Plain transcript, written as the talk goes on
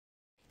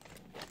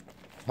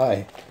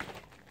Hi.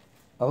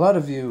 A lot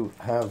of you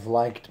have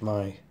liked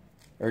my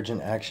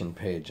urgent action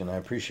page, and I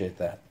appreciate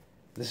that.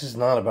 This is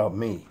not about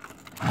me.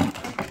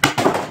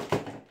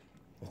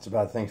 It's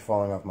about things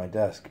falling off my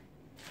desk.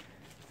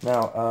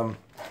 Now,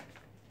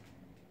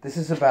 this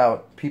is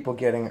about people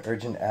getting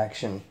urgent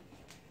action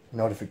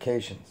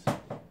notifications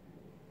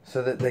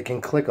so that they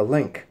can click a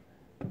link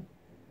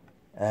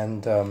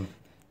and,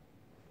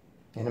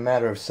 in a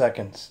matter of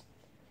seconds,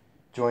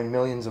 join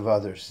millions of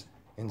others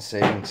in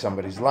saving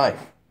somebody's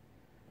life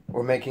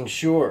or making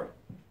sure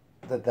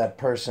that that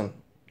person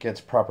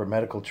gets proper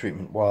medical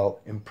treatment while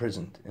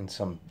imprisoned in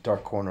some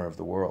dark corner of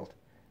the world.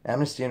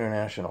 Amnesty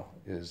International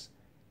is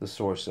the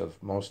source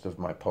of most of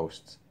my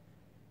posts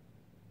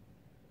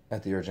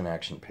at the Urgent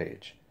Action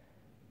page.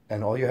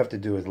 And all you have to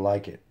do is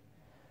like it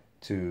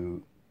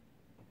to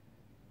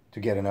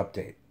get an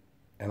update.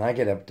 And I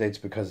get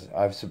updates because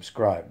I've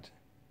subscribed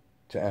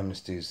to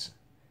Amnesty's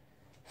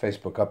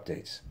Facebook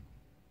updates.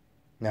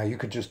 Now, you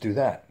could just do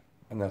that,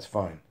 and that's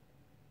fine.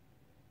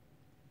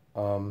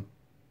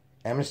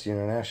 Amnesty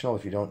International,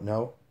 if you don't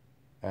know,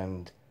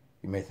 and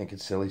you may think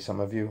it's silly, some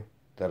of you,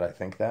 that I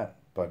think that,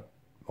 but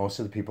most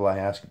of the people I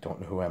ask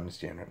don't know who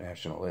Amnesty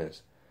International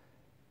is.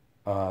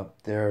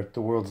 They're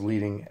the world's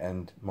leading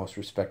and most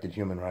respected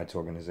human rights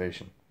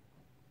organization.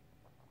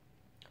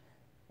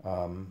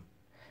 I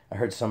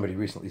heard somebody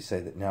recently say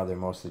that now they're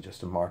mostly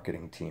just a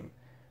marketing team.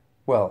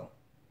 Well,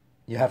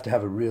 you have to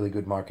have a really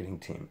good marketing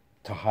team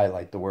to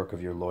highlight the work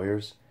of your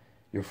lawyers,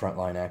 your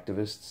frontline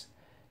activists,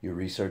 your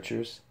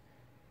researchers,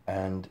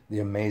 and the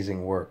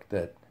amazing work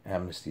that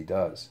Amnesty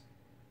does.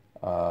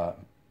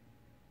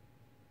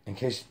 In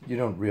case you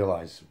don't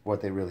realize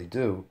what they really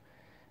do,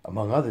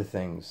 among other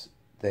things,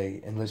 they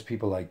enlist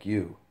people like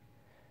you.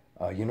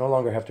 You no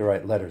longer have to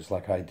write letters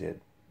like I did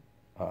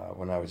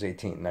when I was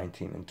 18,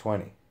 19, and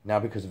 20. Now,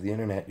 because of the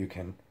internet, you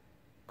can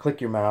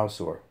click your mouse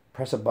or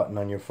press a button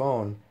on your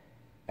phone,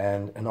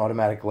 and an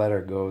automatic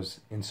letter goes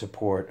in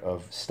support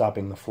of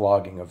stopping the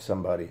flogging of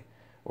somebody,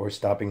 or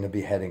stopping the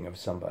beheading of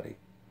somebody,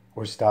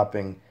 or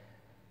stopping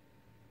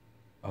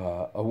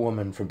a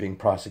woman from being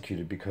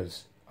prosecuted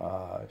because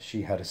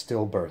she had a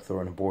stillbirth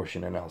or an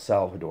abortion in El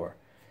Salvador.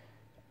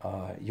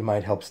 You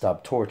might help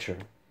stop torture.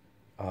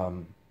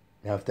 Now,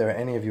 if there are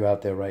any of you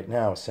out there right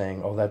now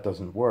saying, oh, that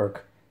doesn't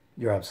work,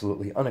 you're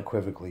absolutely,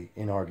 unequivocally,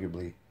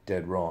 inarguably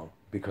dead wrong,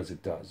 because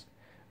it does.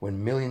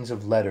 When millions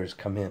of letters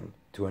come in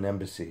to an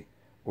embassy,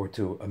 or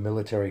to a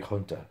military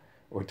junta,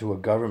 or to a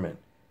government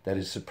that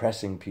is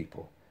suppressing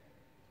people,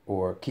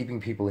 or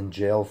keeping people in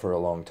jail for a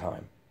long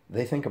time,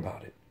 they think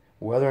about it.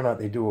 Whether or not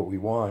they do what we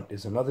want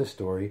is another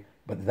story,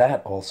 but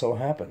that also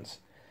happens.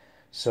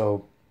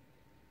 So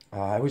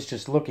I was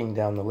just looking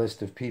down the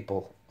list of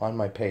people on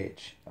my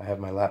page. I have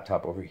my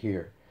laptop over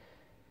here,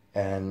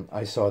 and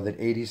I saw that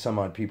 80 some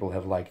odd people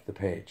have liked the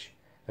page.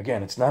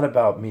 Again, it's not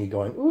about me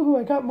going, ooh,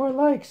 I got more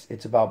likes.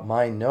 It's about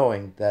my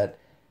knowing that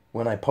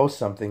when I post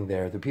something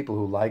there, the people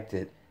who liked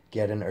it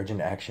get an urgent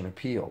action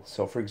appeal.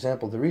 So, for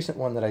example, the recent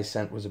one that I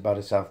sent was about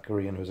a South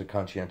Korean who's a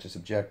conscientious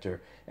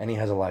objector, and he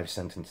has a life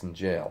sentence in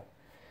jail.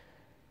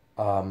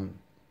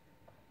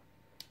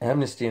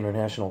 Amnesty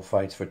International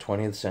fights for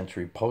 20th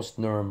century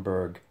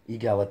post-Nuremberg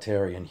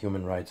egalitarian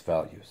human rights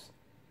values.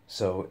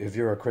 So if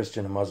you're a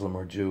Christian, a Muslim,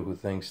 or Jew who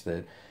thinks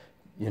that,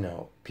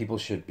 people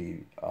should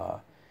be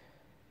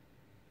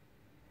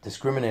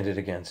discriminated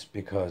against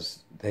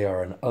because they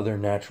are an other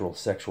natural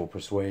sexual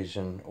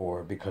persuasion,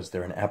 or because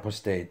they're an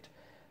apostate,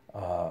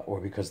 or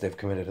because they've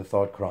committed a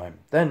thought crime,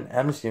 then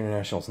Amnesty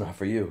International is not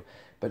for you.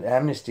 But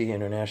Amnesty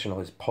International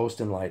is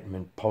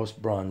post-Enlightenment,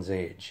 post-Bronze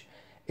Age.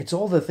 It's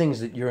all the things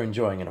that you're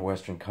enjoying in a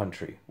Western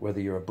country,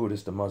 whether you're a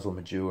Buddhist, a Muslim,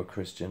 a Jew, a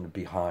Christian, a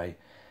Baha'i,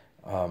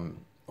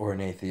 or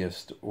an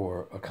atheist,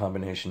 or a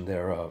combination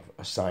thereof,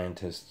 a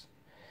scientist.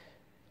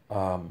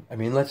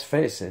 Let's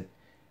face it,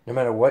 no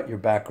matter what your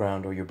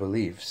background or your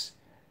beliefs,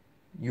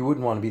 you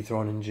wouldn't want to be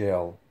thrown in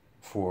jail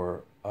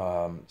for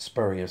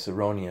spurious,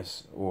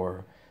 erroneous,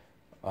 or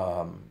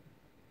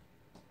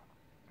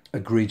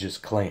egregious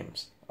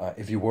claims.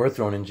 If you were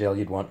thrown in jail,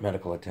 you'd want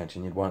medical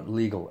attention, you'd want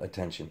legal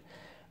attention.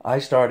 I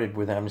started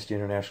with Amnesty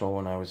International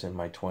when I was in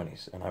my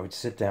 20s, and I would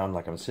sit down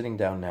like I'm sitting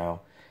down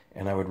now,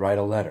 and I would write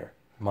a letter.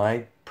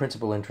 My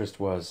principal interest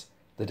was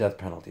the death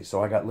penalty,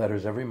 so I got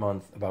letters every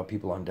month about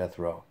people on death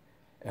row.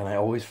 And I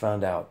always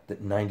found out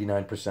that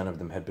 99% of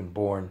them had been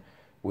born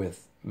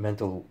with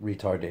mental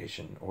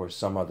retardation or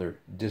some other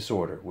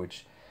disorder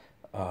which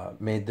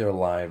made their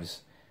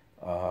lives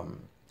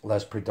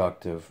less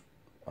productive,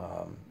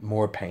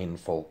 more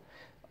painful.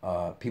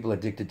 People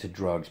addicted to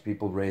drugs,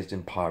 people raised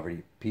in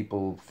poverty,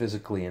 people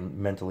physically and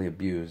mentally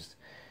abused,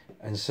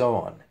 and so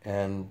on.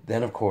 And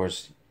then, of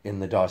course, in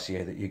the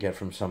dossier that you get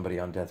from somebody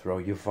on death row,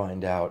 you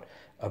find out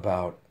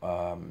about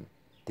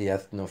the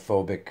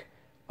ethnophobic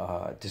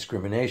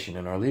discrimination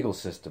in our legal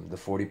system, the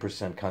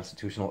 40%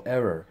 constitutional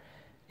error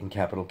in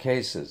capital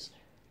cases,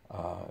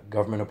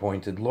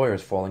 government-appointed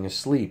lawyers falling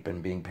asleep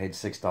and being paid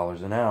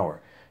 $6 an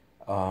hour,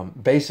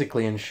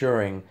 basically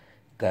ensuring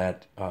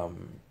that,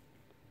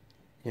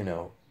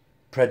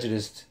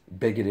 prejudiced,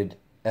 bigoted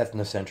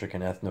ethnocentric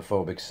and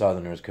ethnophobic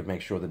Southerners could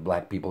make sure that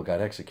black people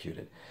got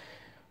executed.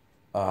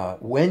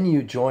 When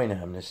you join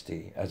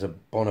Amnesty as a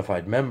bona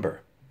fide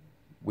member,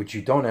 which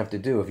you don't have to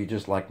do if you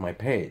just like my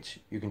page,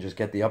 you can just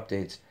get the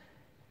updates,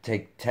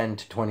 take 10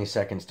 to 20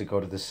 seconds to go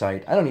to the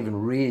site. I don't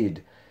even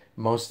read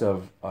most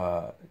of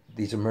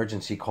these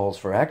emergency calls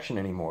for action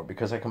anymore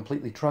because I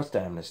completely trust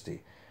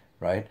Amnesty,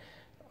 right?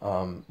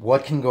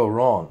 What can go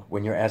wrong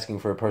when you're asking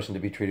for a person to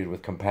be treated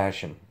with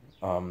compassion?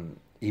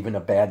 Even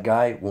a bad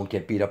guy won't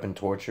get beat up and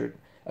tortured.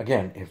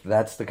 Again, if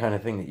that's the kind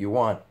of thing that you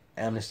want,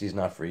 Amnesty is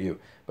not for you.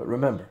 But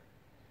remember,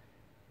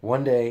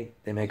 one day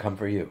they may come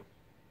for you,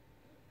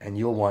 and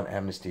you'll want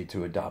Amnesty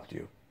to adopt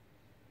you.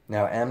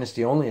 Now,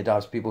 Amnesty only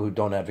adopts people who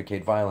don't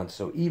advocate violence,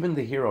 so even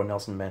the hero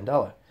Nelson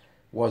Mandela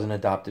wasn't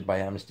adopted by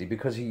Amnesty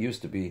because he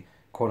used to be,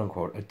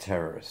 quote-unquote, a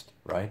terrorist,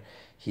 right?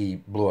 He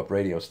blew up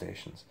radio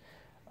stations.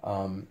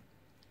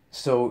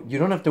 So you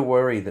don't have to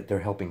worry that they're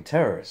helping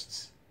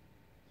terrorists.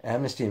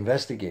 Amnesty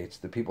investigates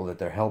the people that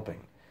they're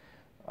helping.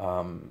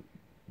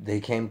 They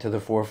came to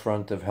the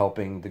forefront of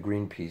helping the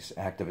Greenpeace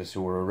activists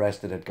who were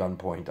arrested at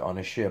gunpoint on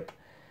a ship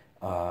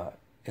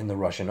in the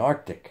Russian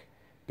Arctic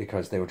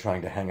because they were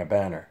trying to hang a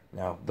banner.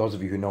 Now, those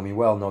of you who know me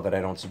well know that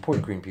I don't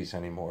support Greenpeace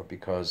anymore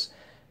because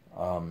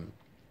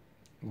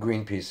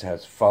Greenpeace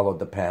has followed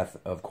the path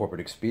of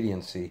corporate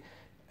expediency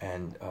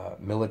and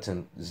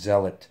militant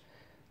zealot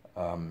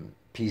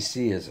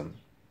PCism.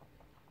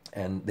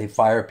 And they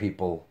fire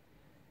people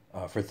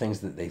for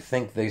things that they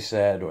think they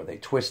said, or they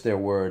twist their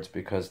words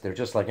because they're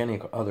just like any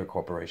other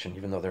corporation,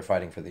 even though they're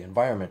fighting for the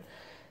environment.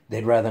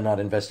 They'd rather not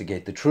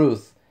investigate the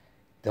truth.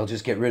 They'll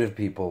just get rid of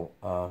people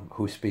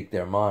who speak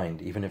their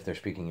mind, even if they're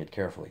speaking it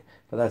carefully.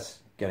 But that's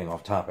getting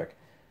off topic.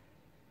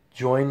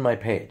 Join my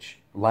page.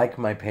 Like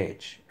my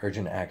page,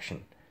 Urgent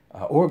Action.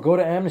 Or go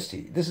to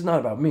Amnesty. This is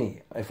not about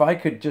me. If I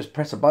could just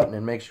press a button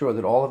and make sure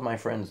that all of my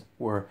friends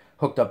were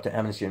hooked up to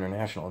Amnesty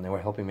International and they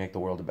were helping make the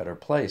world a better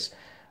place,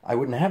 I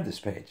wouldn't have this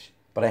page.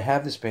 But I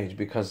have this page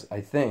because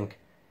I think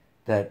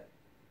that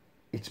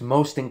it's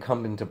most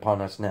incumbent upon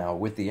us now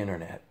with the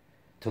internet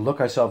to look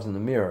ourselves in the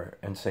mirror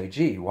and say,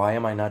 gee, why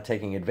am I not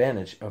taking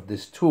advantage of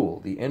this tool,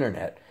 the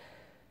internet,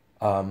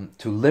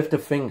 to lift a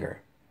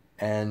finger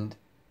and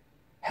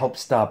help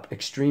stop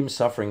extreme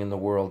suffering in the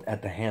world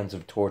at the hands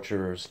of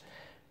torturers,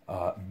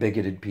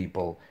 bigoted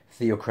people,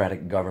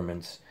 theocratic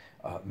governments,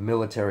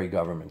 military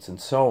governments,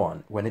 and so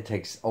on, when it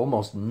takes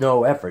almost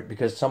no effort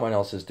because someone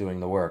else is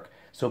doing the work.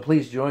 So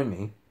please join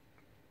me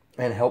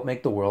and help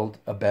make the world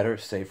a better,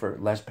 safer,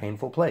 less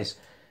painful place.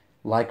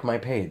 Like my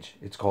page.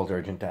 It's called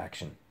Urgent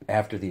Action,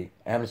 after the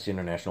Amnesty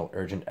International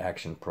Urgent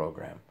Action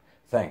Program.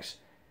 Thanks.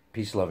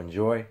 Peace, love, and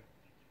joy,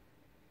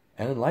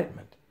 and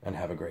enlightenment, and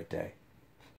have a great day.